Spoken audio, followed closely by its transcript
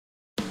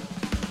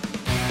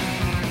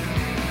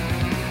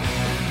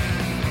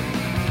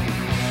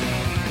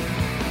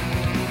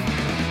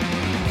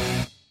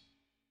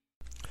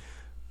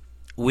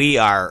We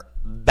are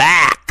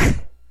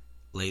back,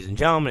 ladies and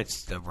gentlemen.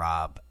 It's the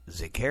Rob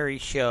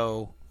Zicari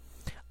Show.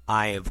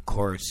 I, of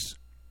course,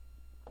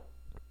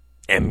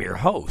 am your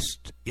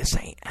host. Yes,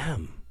 I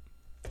am.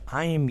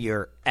 I am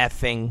your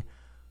effing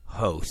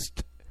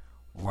host,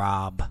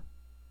 Rob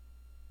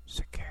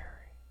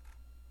Zicari.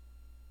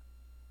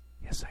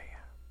 Yes, I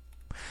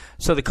am.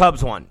 So the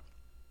Cubs won.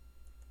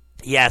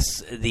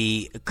 Yes,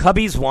 the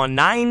Cubbies won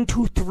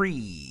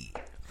 9-3.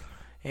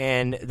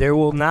 And there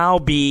will now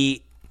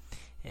be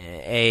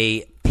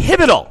a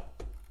pivotal.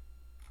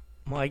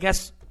 Well, I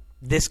guess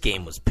this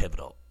game was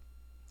pivotal.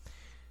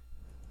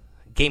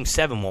 Game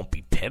 7 won't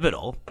be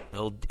pivotal.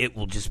 It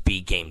will just be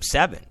Game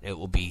 7. It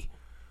will be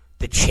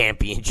the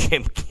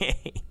championship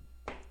game.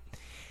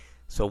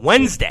 So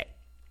Wednesday.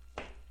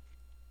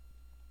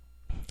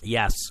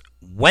 Yes,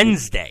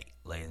 Wednesday,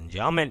 ladies and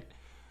gentlemen.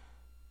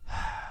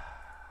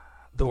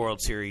 The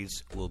World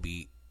Series will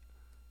be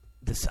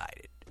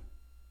decided.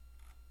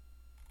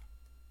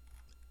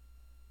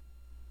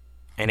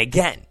 And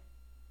again,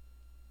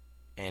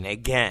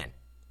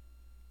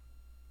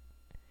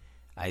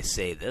 I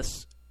say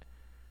this,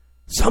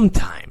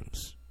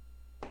 sometimes,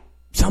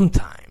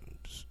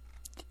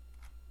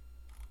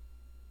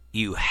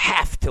 you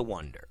have to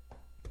wonder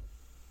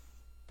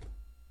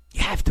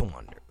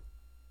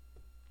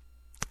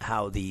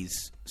how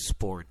these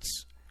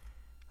sports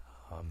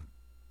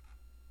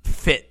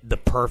fit the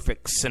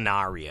perfect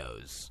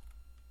scenarios.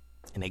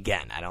 And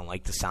again, I don't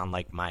like to sound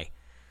like my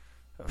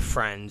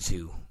friends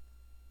who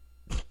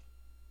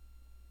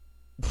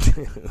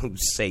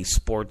say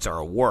sports are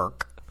a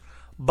work,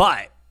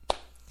 but,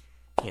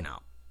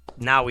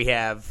 now we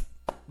have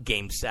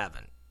Game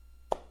 7.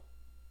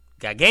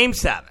 Got Game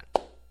 7.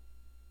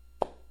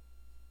 It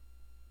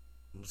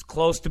was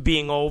close to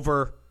being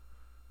over,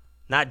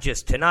 not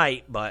just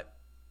tonight, but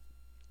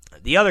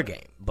the other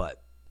game.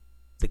 But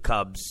the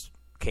Cubs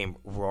came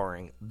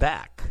roaring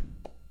back.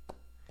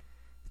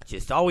 It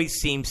just always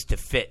seems to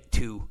fit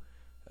too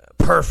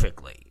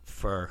perfectly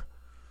for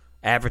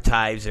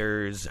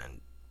advertisers and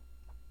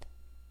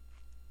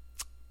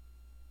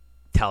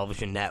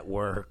television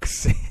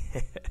networks,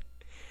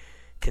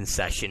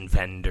 concession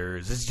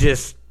vendors. It's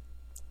just,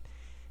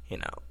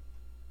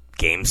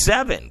 Game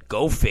 7.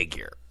 Go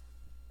figure.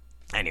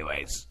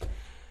 Anyways,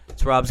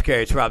 it's Rob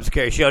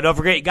Zicari Show. Don't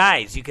forget,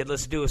 guys, you can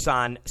listen to us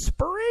on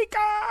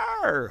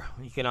Spreaker.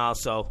 You can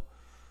also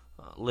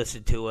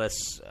listen to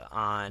us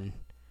on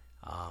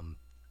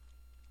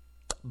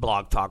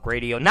Blog Talk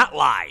Radio. Not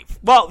live.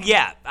 Well,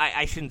 yeah,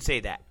 I shouldn't say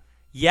that.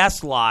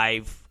 Yes,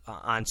 live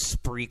on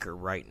Spreaker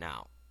right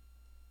now.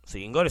 So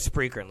you can go to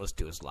Spreaker and listen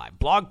to us live.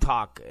 Blog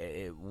Talk,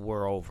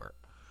 we're over.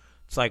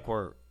 It's like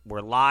we're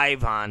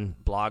live on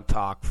Blog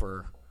Talk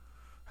for,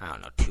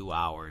 2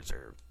 hours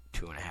or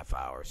 2.5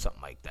 hours,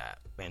 something like that.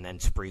 And then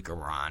Spreaker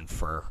we're on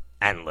for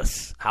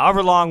endless.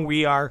 However long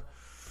we are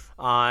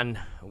on,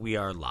 we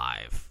are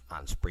live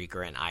on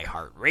Spreaker and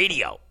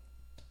iHeartRadio.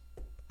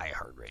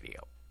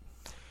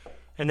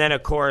 And then,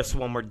 of course,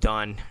 when we're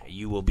done,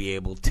 you will be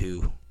able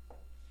to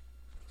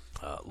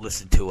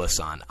listen to us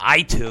on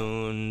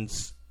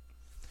iTunes,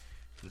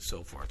 and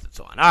so forth and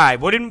so on. All right,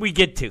 what didn't we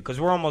get to? Because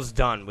we're almost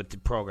done with the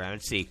program.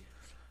 Let's see.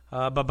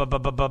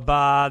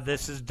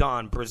 This is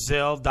done.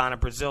 Brazil, Donna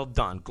Brazil,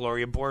 done.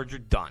 Gloria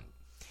Borger, done.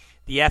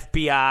 The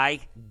FBI,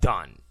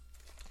 done.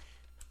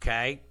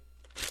 Okay.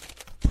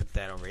 Put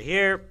that over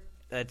here.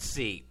 Let's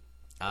see.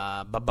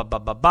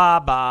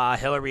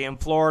 Hillary in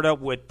Florida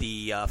with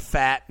the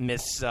fat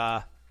Miss. She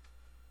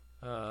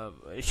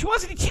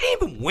didn't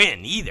even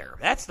win either.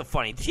 That's the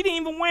funny. She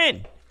didn't even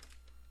win.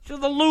 She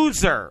was a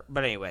loser.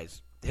 But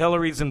anyways.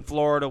 Hillary's in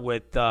Florida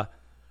with fat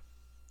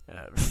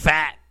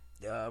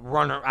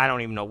runner. I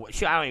don't even know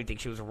what. I don't even think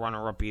she was a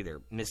runner-up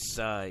either. Miss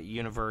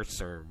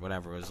Universe or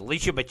whatever it was.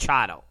 Alicia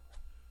Machado.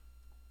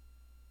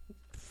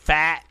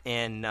 Fat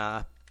and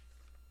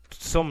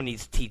someone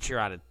needs to teach her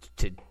how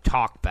to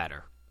talk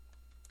better.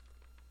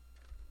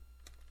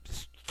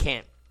 Just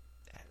can't.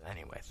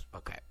 Anyways,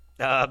 okay.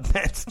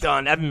 That's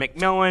done. Evan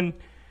McMillan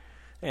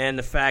and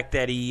the fact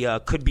that he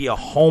could be a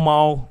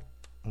homo.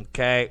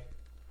 Okay.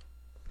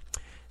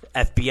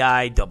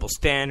 FBI, double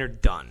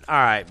standard, done. All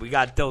right, we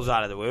got those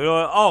out of the way.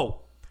 Oh,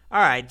 all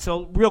right,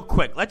 so real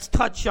quick, let's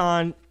touch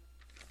on,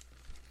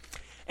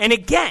 and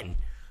again,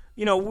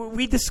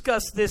 we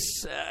discussed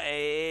this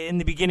in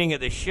the beginning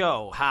of the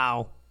show,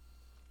 how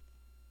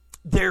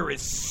there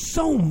is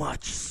so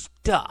much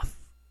stuff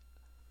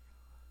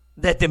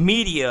that the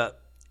media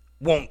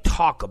won't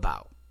talk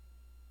about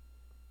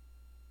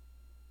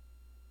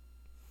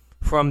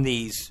from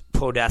these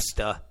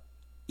Podesta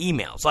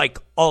emails, like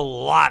a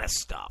lot of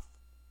stuff.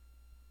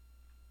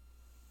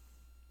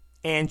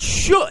 And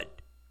should,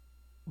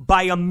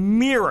 by a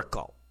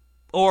miracle,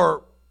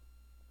 or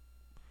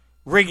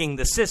rigging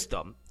the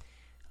system,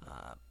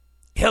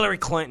 Hillary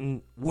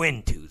Clinton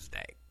win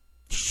Tuesday.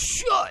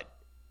 Should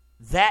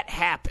that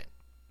happen,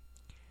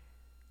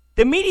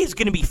 the media is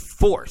going to be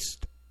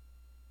forced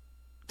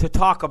to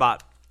talk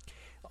about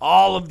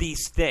all of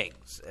these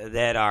things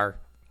that are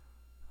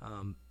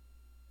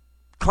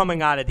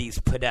coming out of these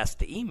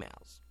Podesta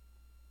emails.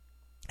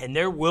 And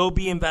there will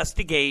be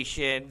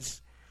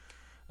investigations.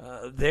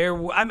 I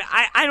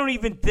don't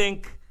even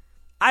think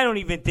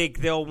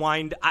they'll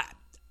wind.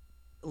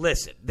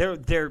 Listen,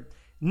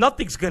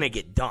 nothing's going to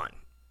get done.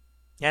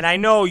 And I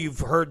know you've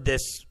heard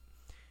this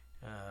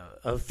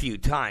a few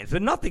times,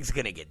 but nothing's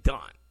going to get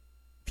done.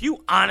 If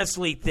you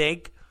honestly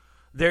think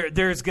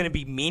there's going to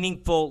be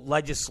meaningful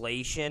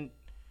legislation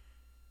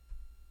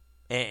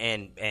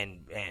and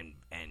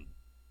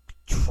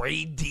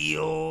trade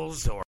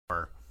deals or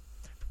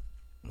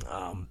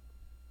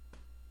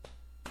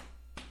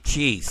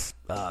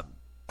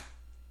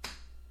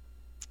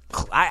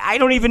I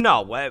don't even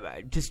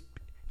know. Just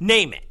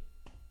name it.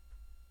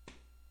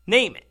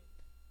 Name it.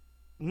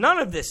 None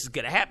of this is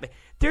going to happen.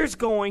 There's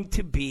going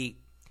to be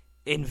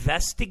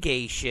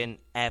investigation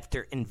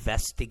after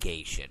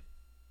investigation.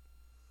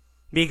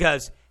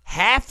 Because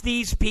half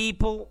these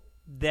people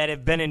that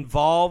have been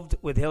involved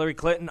with Hillary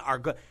Clinton are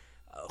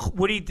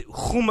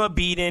Huma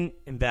Biden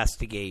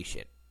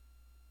investigation.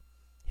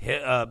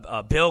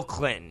 Bill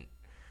Clinton,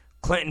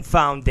 Clinton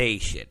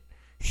Foundation,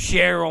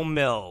 Cheryl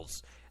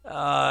Mills,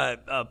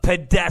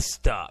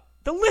 Podesta.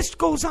 The list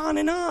goes on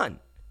and on.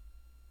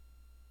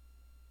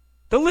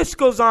 The list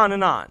goes on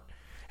and on.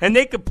 And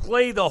they could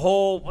play the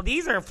whole, well,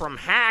 these are from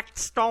hacked,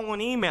 stolen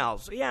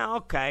emails. Yeah,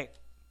 okay.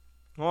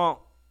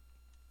 Well,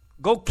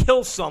 go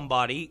kill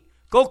somebody,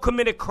 go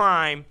commit a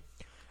crime,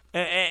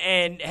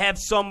 and have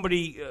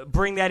somebody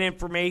bring that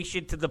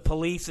information to the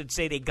police and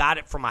say they got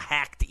it from a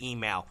hacked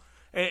email.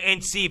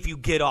 And see if you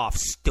get off,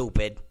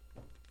 stupid.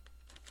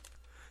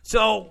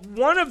 So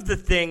one of the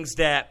things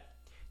that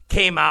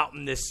came out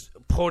in this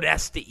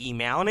Podesta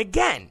email, and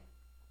again,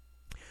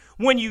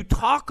 when you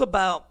talk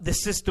about the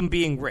system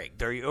being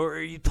rigged,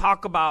 or you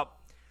talk about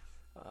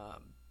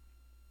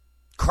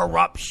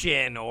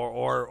corruption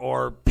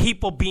or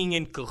people being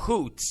in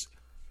cahoots,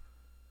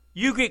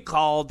 you get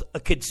called a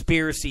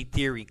conspiracy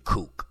theory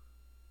kook.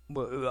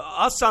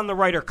 Us on the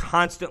right are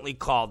constantly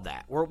called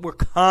that. We're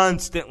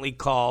constantly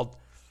called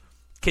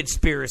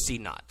conspiracy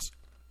nuts.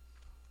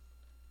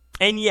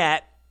 And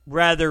yet,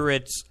 whether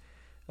it's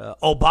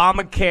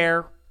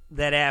Obamacare,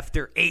 that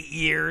after 8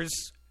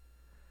 years,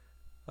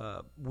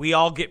 we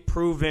all get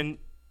proven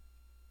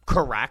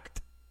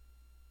correct.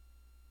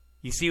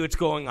 You see what's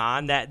going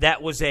on?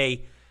 That was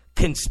a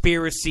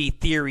conspiracy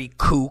theory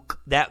kook.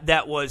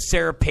 That was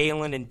Sarah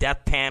Palin and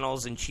death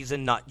panels, and she's a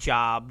nut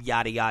job,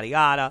 yada, yada,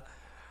 yada.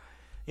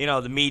 You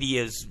know, the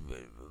media's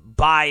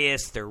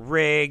biased, they're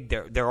rigged,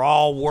 they're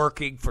all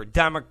working for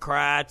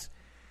Democrats.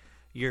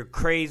 You're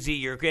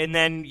crazy. And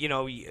then, you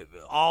know,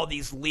 all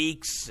these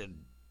leaks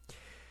and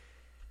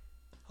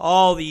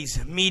all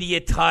these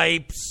media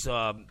types,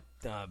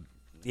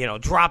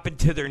 dropping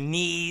to their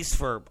knees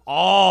for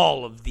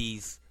all of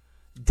these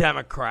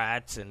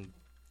Democrats and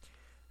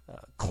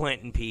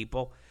Clinton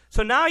people.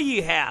 So now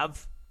you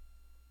have,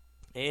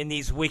 in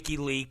these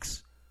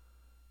WikiLeaks,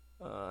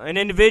 an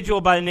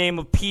individual by the name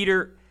of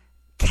Peter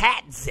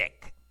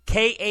Kadzik,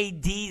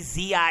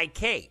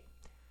 Kadzik,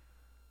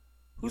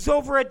 who's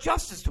over at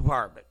Justice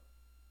Department.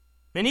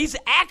 And he's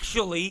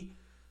actually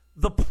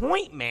the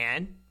point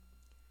man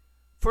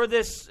for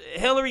this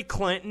Hillary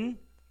Clinton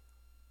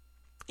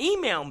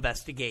email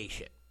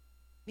investigation.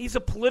 He's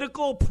a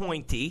political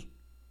appointee.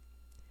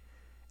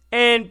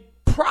 And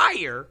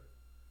prior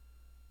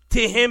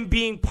to him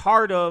being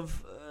part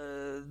of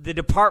the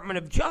Department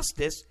of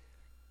Justice,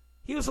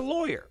 he was a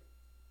lawyer.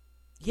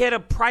 He had a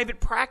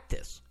private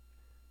practice.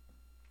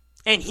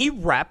 And he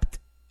repped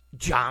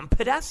John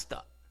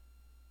Podesta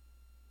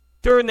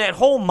during that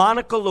whole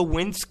Monica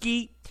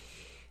Lewinsky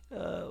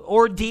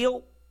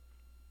ordeal.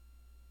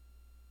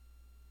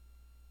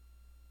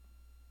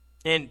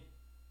 And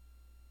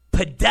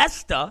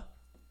Podesta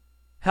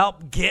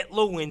helped get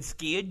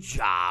Lewinsky a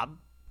job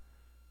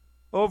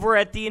over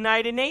at the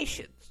United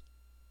Nations.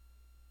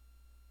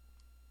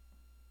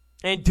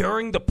 And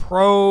during the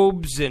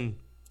probes and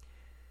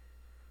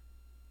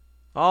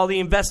all the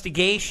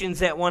investigations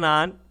that went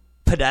on,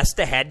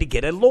 Podesta had to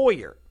get a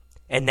lawyer.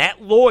 And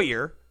that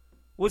lawyer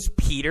was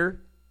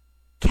Peter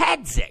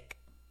Kadzik.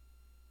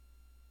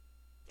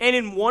 And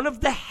in one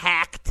of the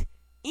hacked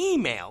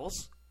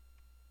emails,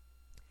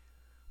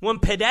 when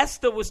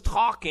Podesta was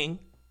talking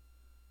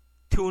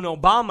to an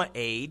Obama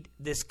aide,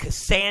 this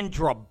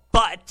Cassandra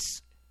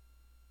Butts,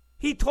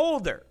 he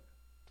told her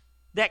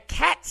that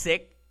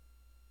Kadzik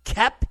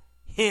kept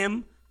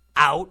him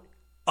out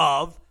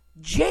of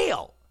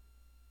jail.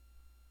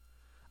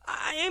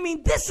 I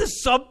mean, this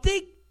is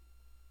something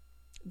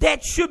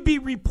that should be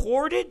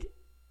reported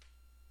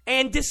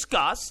and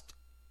discussed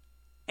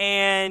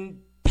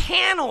and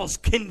panels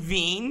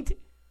convened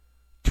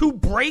to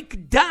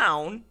break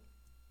down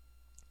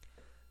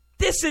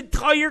this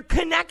entire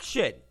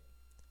connection.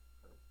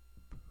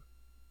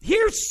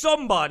 Here's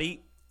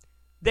somebody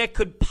that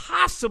could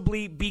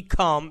possibly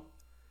become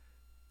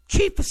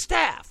chief of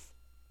staff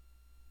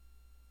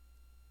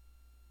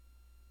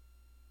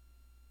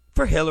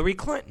for Hillary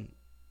Clinton.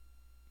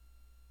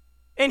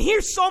 And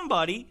here's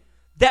somebody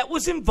that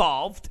was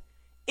involved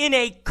in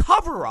a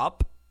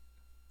cover-up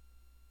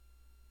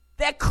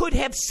that could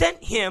have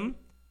sent him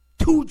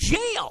to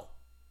jail.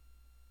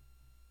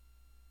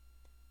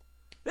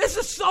 This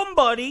is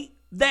somebody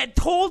that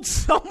told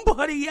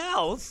somebody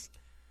else,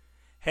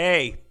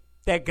 hey,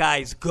 that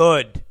guy's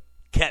good.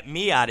 Kept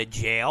me out of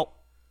jail.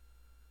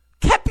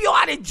 Kept you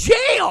out of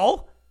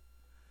jail?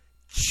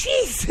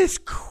 Jesus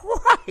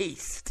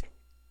Christ.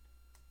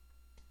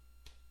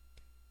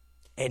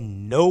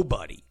 And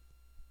nobody,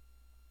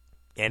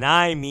 and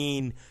I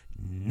mean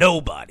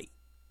nobody,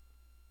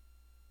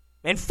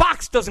 and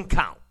Fox doesn't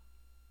count,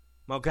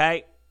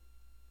 okay?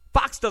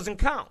 Fox doesn't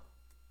count.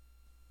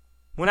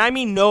 When I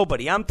mean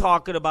nobody, I'm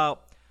talking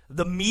about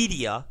the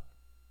media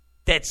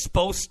that's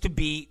supposed to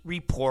be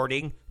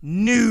reporting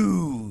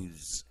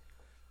news.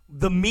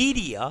 The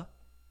media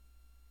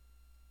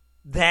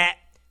that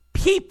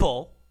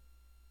people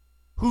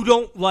who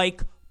don't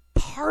like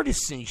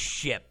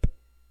partisanship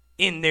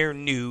in their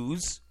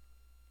news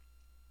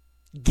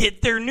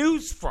get their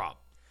news from.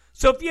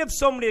 So if you have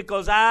somebody that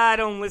goes, I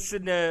don't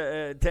listen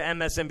to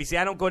MSNBC,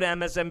 I don't go to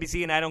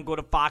MSNBC, and I don't go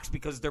to Fox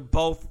because they're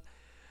both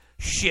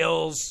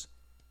shills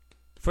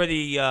for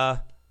the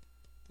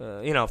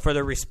for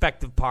their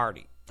respective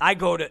party. I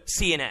go to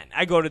CNN.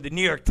 I go to the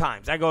New York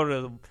Times. I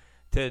go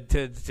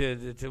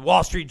to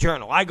Wall Street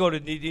Journal. I go to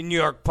the New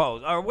York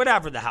Post or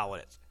whatever the hell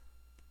it is.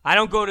 I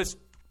don't go to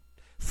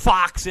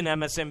Fox and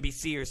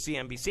MSNBC or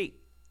CNBC.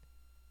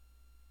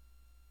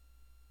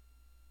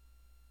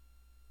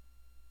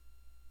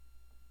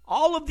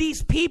 All of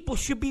these people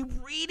should be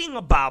reading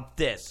about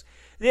this.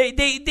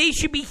 They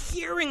should be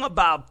hearing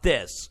about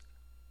this.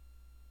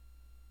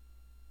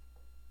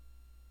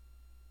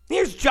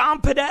 Here's John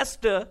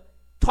Podesta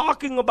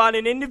talking about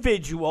an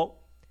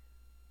individual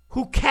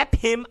who kept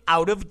him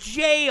out of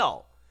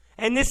jail.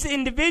 And this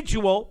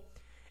individual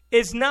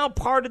is now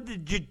part of the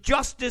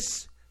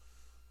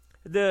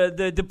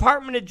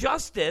Department of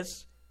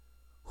Justice,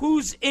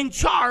 who's in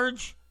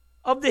charge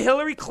of the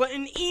Hillary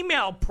Clinton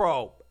email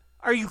probe.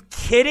 Are you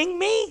kidding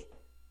me?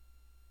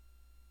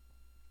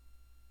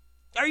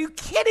 Are you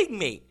kidding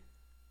me?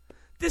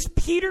 This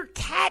Peter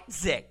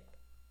Katzik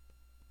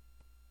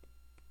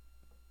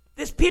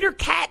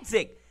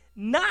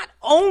not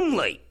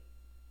only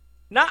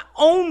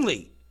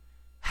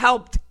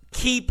helped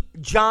keep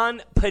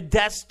John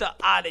Podesta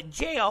out of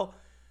jail,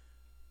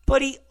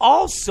 but he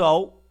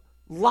also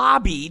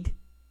lobbied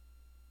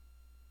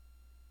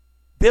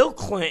Bill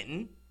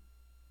Clinton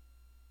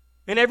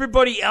and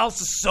everybody else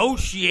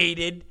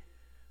associated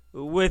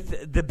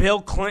with the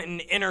Bill Clinton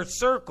inner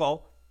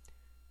circle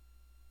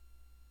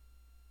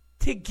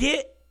to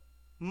get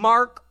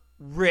Mark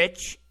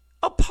Rich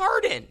a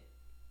pardon.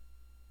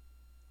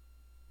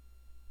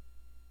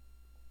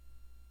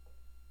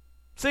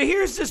 So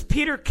here's this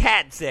Peter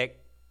Katzik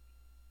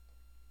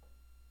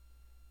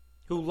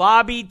who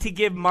lobbied to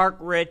give Mark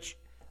Rich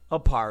a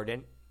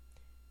pardon.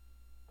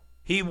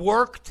 He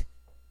worked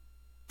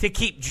to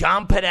keep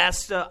John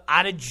Podesta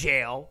out of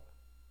jail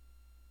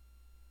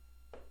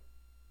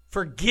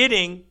for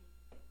getting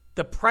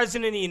the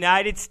President of the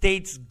United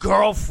States'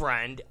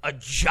 girlfriend a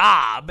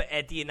job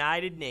at the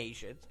United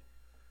Nations.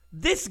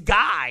 This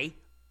guy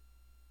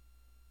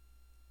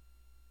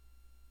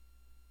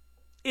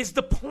is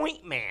the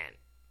point man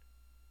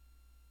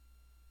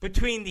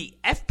between the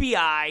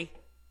FBI,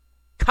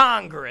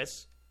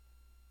 Congress,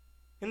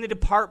 and the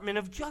Department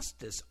of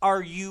Justice.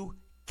 Are you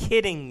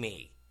kidding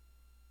me?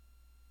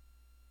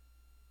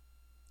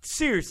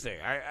 Seriously,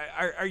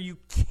 are you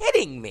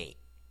kidding me?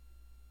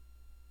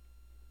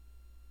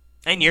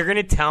 And you're going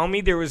to tell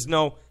me there was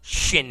no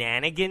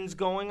shenanigans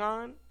going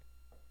on?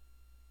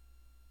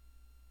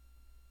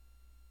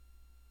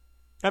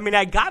 I mean,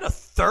 I got a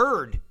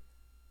third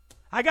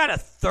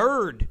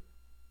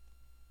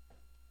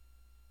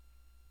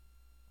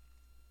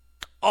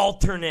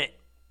alternate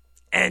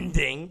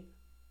ending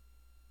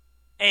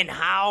and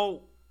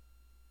how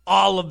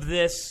all of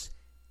this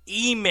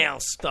email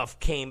stuff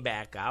came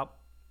back out.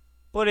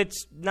 But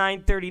it's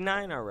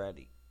 9:39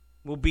 already.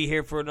 We'll be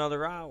here for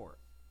another hour.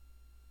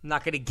 I'm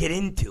not going to get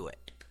into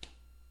it.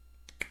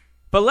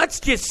 But let's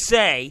just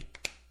say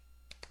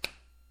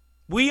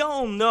we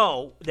all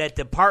know that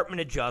Department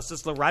of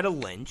Justice, Loretta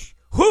Lynch,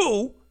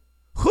 who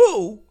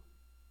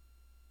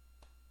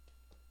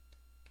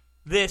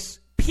this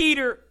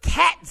Peter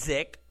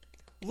Katzik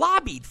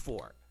lobbied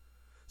for.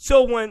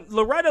 So when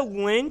Loretta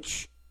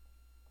Lynch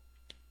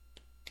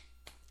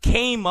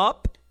came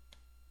up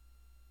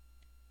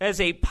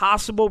as a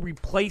possible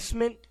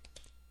replacement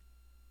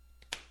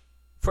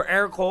for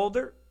Eric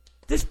Holder,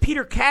 this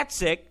Peter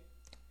Katzik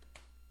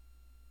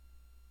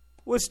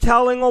was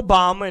telling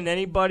Obama and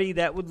anybody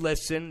that would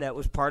listen that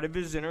was part of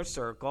his inner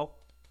circle,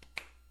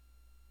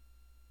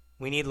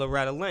 we need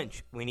Loretta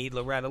Lynch. We need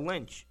Loretta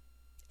Lynch.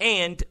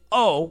 And,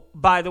 oh,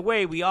 by the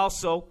way, we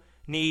also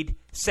need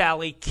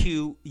Sally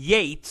Q.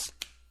 Yates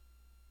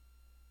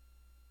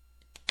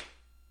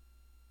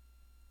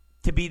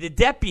to be the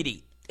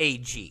deputy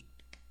AG.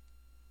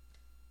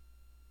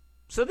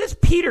 So this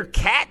Peter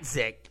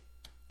Katzik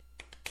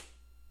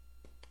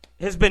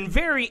has been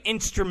very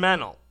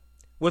instrumental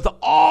with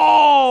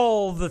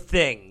all the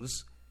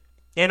things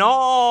and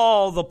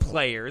all the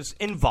players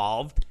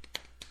involved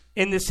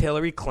in this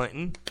Hillary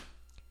Clinton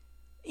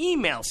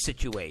email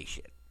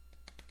situation.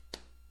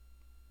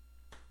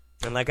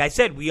 And like I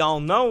said, we all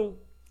know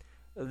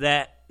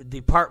that the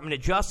Department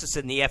of Justice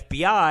and the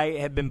FBI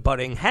have been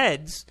butting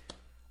heads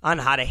on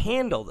how to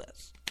handle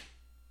this.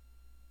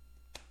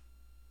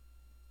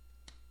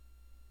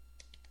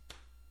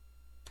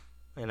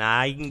 And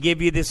I can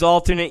give you this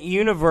alternate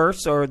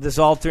universe or this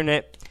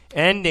alternate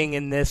ending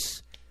in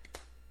this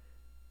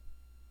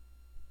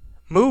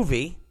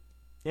movie,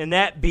 and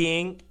that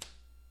being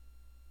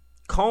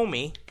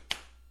Comey.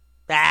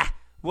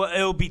 Well,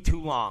 it'll be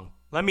too long.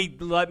 Let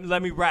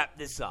me wrap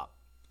this up.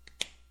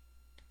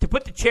 To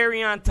put the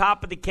cherry on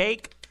top of the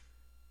cake,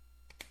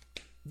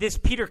 this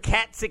Peter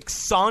Katzik's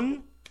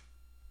son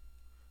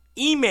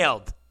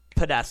emailed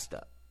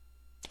Podesta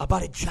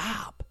about a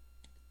job.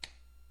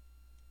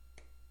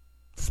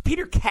 This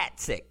Peter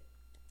Katzik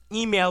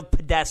emailed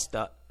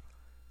Podesta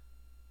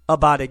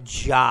about a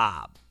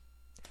job.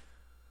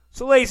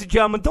 So, ladies and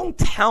gentlemen, don't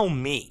tell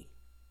me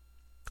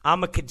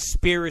I'm a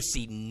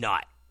conspiracy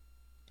nut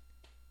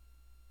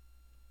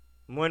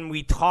when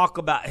we talk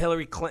about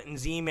Hillary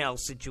Clinton's email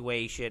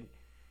situation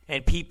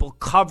and people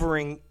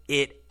covering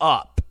it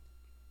up.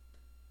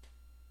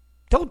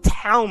 Don't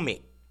tell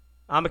me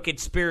I'm a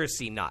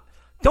conspiracy nut.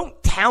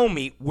 Don't tell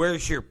me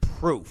where's your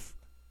proof.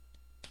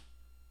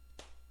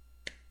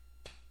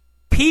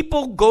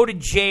 People go to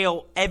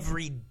jail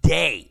every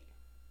day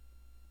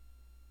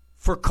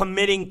for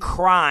committing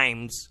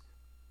crimes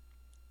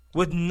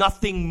with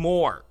nothing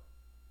more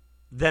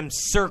than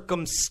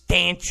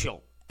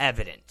circumstantial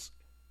evidence.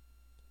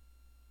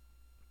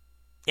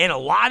 And a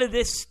lot of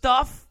this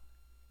stuff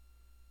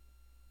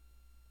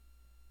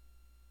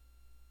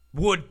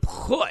would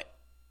put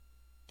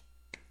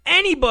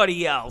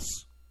anybody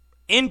else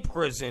in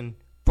prison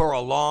for a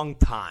long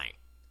time.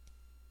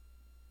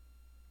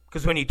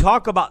 Because when you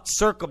talk about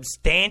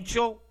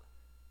circumstantial,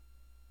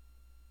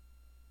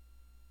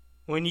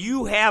 when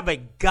you have a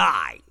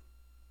guy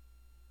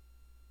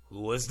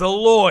who was the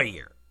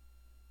lawyer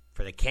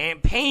for the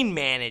campaign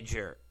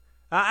manager,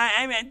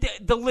 I mean,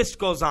 the list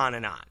goes on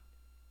and on.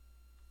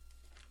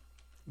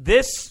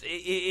 This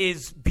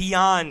is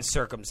beyond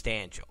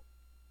circumstantial.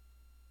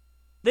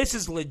 This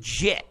is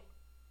legit.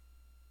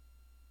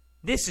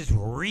 This is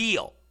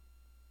real.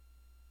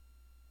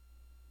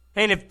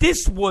 And if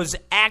this was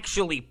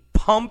actually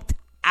pumped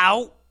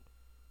out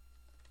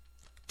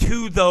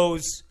to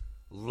those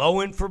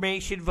low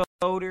information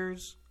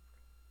voters,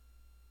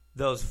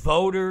 those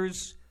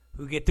voters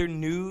who get their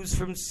news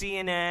from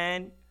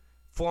CNN,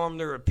 form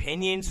their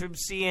opinions from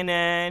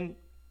CNN,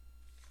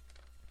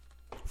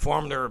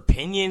 form their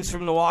opinions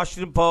from the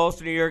Washington Post,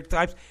 the New York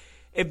Times,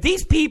 if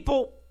these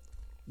people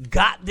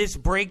got this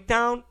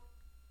breakdown,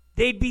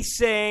 they'd be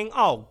saying,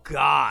 oh,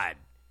 God,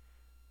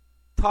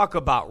 talk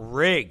about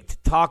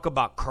rigged, talk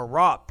about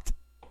corrupt.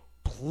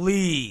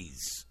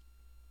 Please.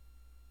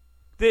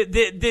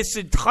 This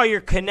entire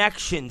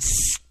connection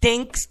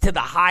stinks to the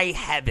high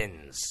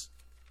heavens.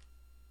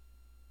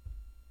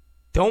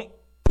 Don't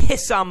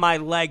piss on my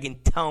leg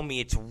and tell me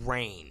it's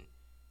rain.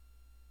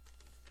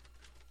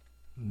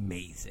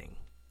 Amazing.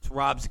 It's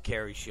Rob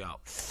Zaccheri Show.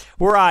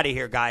 We're out of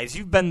here, guys.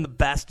 You've been the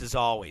best as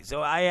always.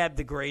 So I have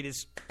the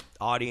greatest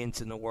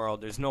audience in the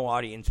world. There's no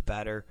audience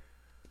better.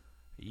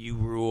 You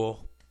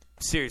rule.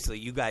 Seriously,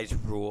 you guys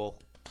rule.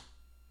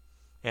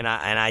 And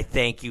I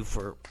thank you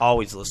for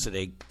always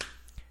listening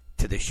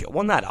to the show.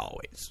 Well, not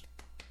always.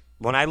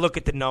 When I look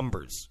at the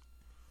numbers,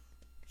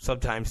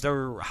 sometimes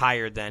they're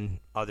higher than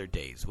other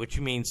days, which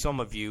means some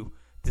of you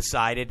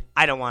decided,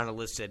 I don't want to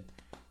listen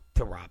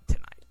to Rob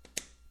tonight.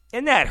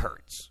 And that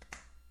hurts.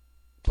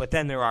 But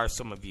then there are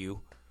some of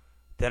you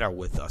that are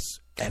with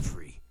us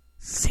every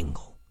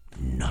single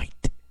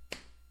night.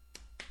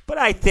 But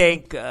I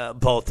thank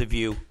both of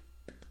you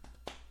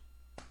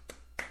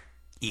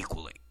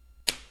equally.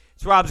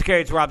 It's Rob Zaccheri.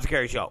 It's Rob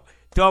Zaccheri Show.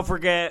 Don't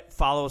forget,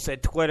 follow us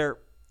at Twitter.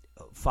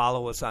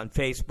 Follow us on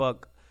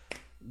Facebook.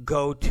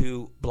 Go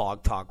to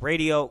Blog Talk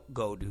Radio.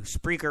 Go to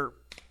Spreaker.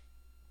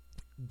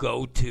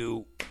 Go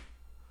to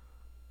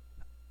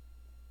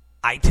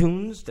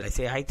iTunes. Did I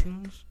say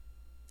iTunes?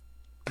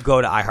 Go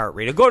to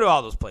iHeartRadio. Go to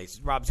all those places.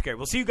 Rob Zaccheri.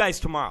 We'll see you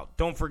guys tomorrow.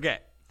 Don't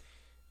forget.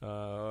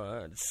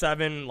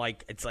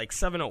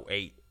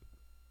 7:08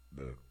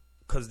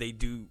 because they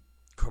do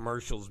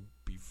commercials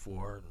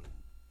before.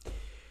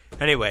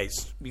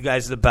 Anyways, you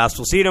guys are the best.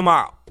 We'll see you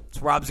tomorrow. It's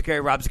Rob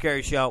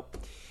Zaccheri Show.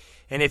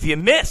 And if you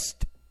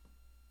missed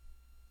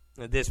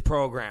this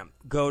program,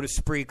 go to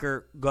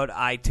Spreaker, go to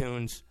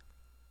iTunes,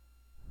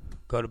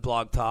 go to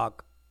Blog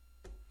Talk,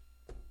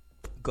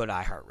 go to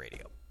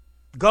iHeartRadio.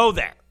 Go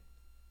there.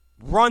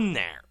 Run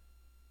there.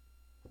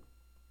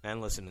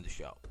 And listen to the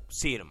show.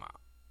 See you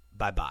tomorrow.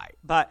 Bye-bye.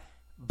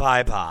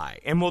 Bye-bye.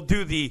 And we'll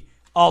do the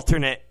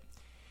alternate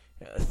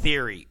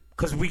theory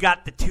because we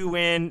got the two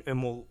in,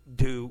 and we'll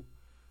do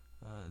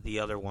the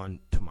other one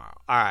tomorrow.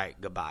 All right,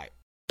 goodbye.